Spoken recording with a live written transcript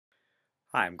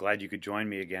Hi, I'm glad you could join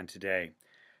me again today.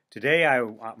 Today,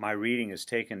 my reading has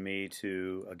taken me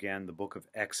to, again, the book of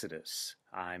Exodus.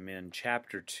 I'm in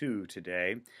chapter 2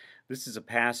 today. This is a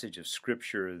passage of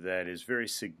scripture that is very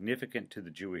significant to the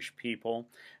Jewish people.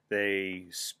 They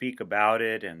speak about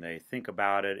it and they think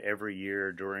about it every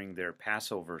year during their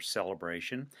Passover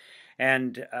celebration.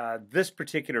 And this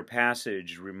particular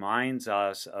passage reminds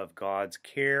us of God's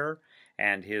care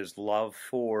and his love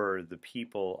for the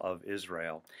people of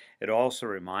Israel. It also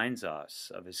reminds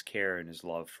us of his care and his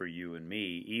love for you and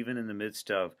me, even in the midst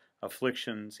of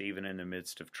afflictions, even in the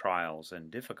midst of trials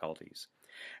and difficulties.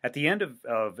 At the end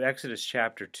of Exodus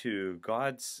chapter 2,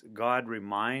 God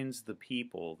reminds the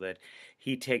people that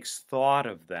he takes thought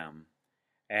of them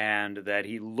and that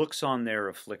he looks on their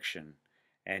affliction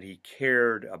and he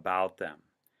cared about them.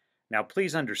 Now,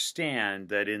 please understand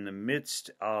that in the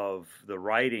midst of the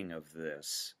writing of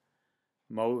this,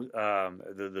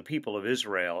 the people of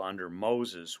Israel under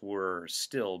Moses were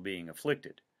still being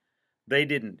afflicted. They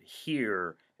didn't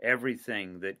hear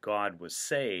everything that God was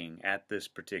saying at this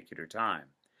particular time.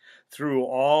 Through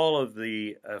all of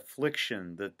the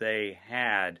affliction that they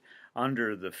had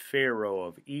under the Pharaoh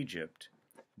of Egypt,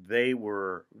 they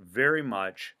were very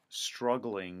much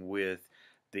struggling with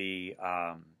the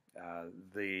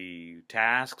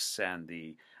tasks and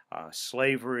the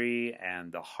slavery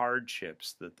and the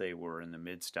hardships that they were in the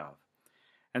midst of.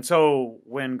 And so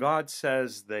when God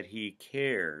says that he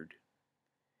cared,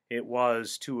 it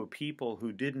was to a people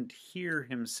who didn't hear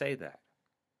him say that.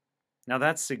 Now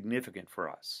that's significant for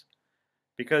us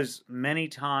because many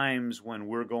times when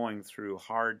we're going through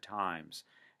hard times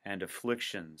and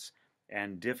afflictions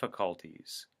and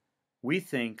difficulties, we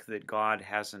think that God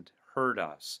hasn't heard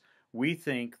us. We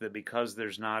think that because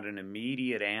there's not an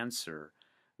immediate answer,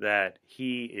 that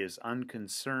he is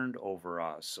unconcerned over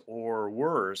us, or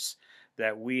worse,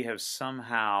 that we have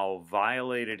somehow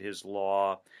violated his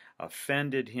law,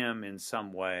 offended him in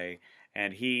some way,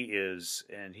 and he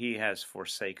has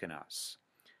forsaken us.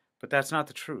 But that's not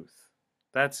the truth.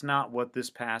 That's not what this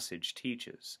passage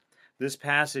teaches. This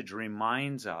passage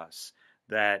reminds us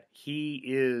that he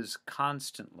is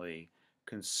constantly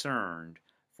concerned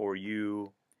for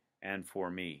you and for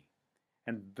me.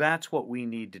 And that's what we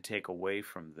need to take away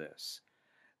from this.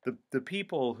 The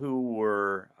people who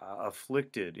were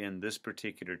afflicted in this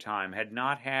particular time had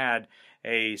not had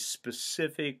a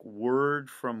specific word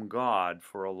from God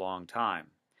for a long time.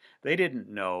 They didn't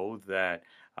know that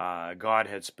God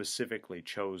had specifically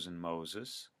chosen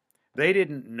Moses. They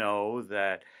didn't know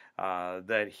that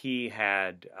he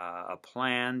had a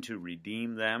plan to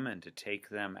redeem them and to take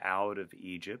them out of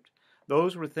Egypt.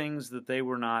 Those were things that they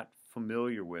were not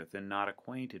familiar with and not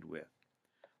acquainted with.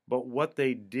 But what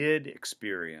they did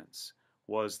experience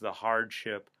was the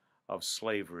hardship of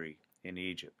slavery in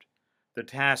Egypt. The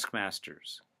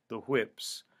taskmasters, the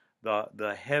whips,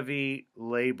 the heavy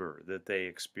labor that they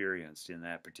experienced in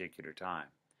that particular time.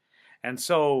 And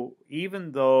so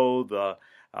even though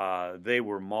they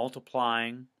were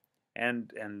multiplying,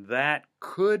 and that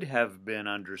could have been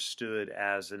understood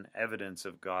as an evidence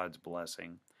of God's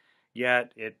blessing,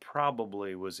 yet it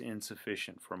probably was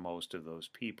insufficient for most of those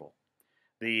people.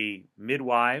 The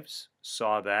midwives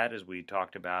saw that, as we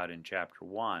talked about in chapter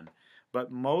 1,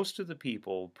 but most of the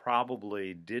people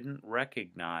probably didn't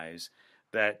recognize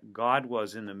that God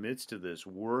was in the midst of this,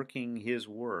 working his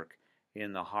work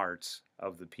in the hearts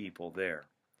of the people there.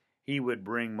 He would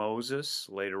bring Moses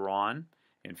later on.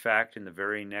 In fact, in the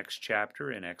very next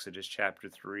chapter, in Exodus chapter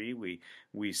 3,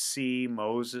 we see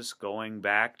Moses going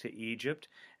back to Egypt,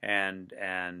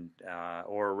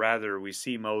 or rather, we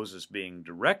see Moses being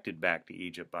directed back to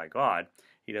Egypt by God.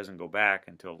 He doesn't go back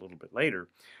until a little bit later,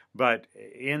 but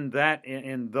in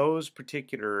those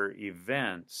particular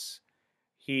events,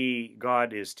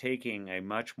 God is taking a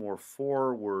much more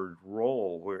forward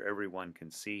role where everyone can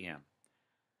see him.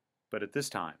 But at this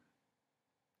time,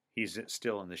 he's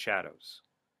still in the shadows.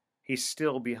 He's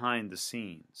still behind the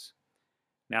scenes.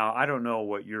 Now, I don't know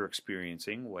what you're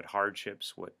experiencing, what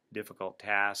hardships, what difficult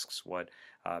tasks, what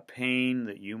pain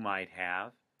that you might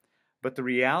have. But the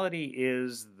reality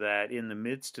is that in the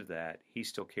midst of that, he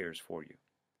still cares for you,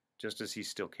 just as he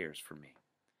still cares for me.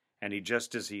 And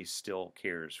just as he still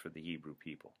cares for the Hebrew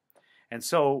people. And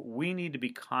so we need to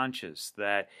be conscious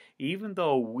that even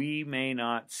though we may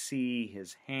not see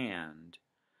his hand,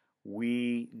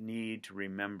 we need to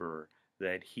remember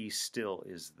that he still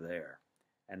is there.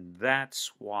 And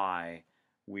that's why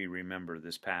we remember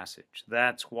this passage.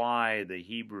 That's why the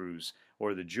Hebrews,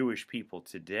 or the Jewish people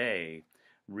today,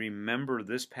 remember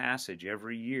this passage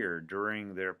every year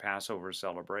during their Passover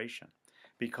celebration,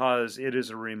 because it is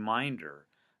a reminder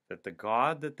that the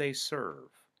God that they serve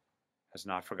has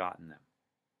not forgotten them.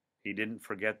 He didn't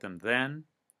forget them then.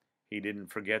 He didn't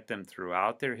forget them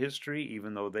throughout their history,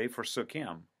 even though they forsook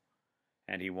him.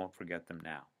 And he won't forget them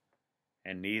now.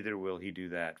 And neither will he do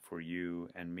that for you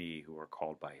and me who are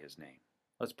called by his name.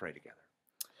 Let's pray together.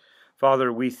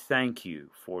 Father, we thank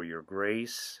you for your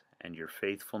grace and your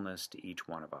faithfulness to each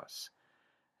one of us.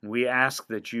 And we ask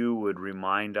that you would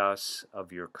remind us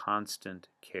of your constant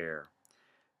care.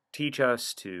 Teach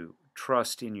us to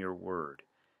trust in your word.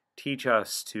 Teach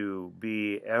us to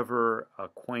be ever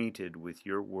acquainted with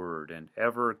your word and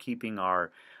ever keeping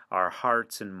our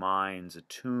hearts and minds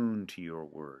attuned to your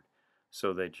word,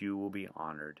 so that you will be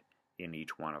honored in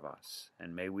each one of us.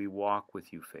 And may we walk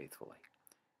with you faithfully.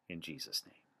 In Jesus'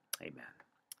 name, amen.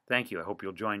 Thank you. I hope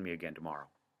you'll join me again tomorrow.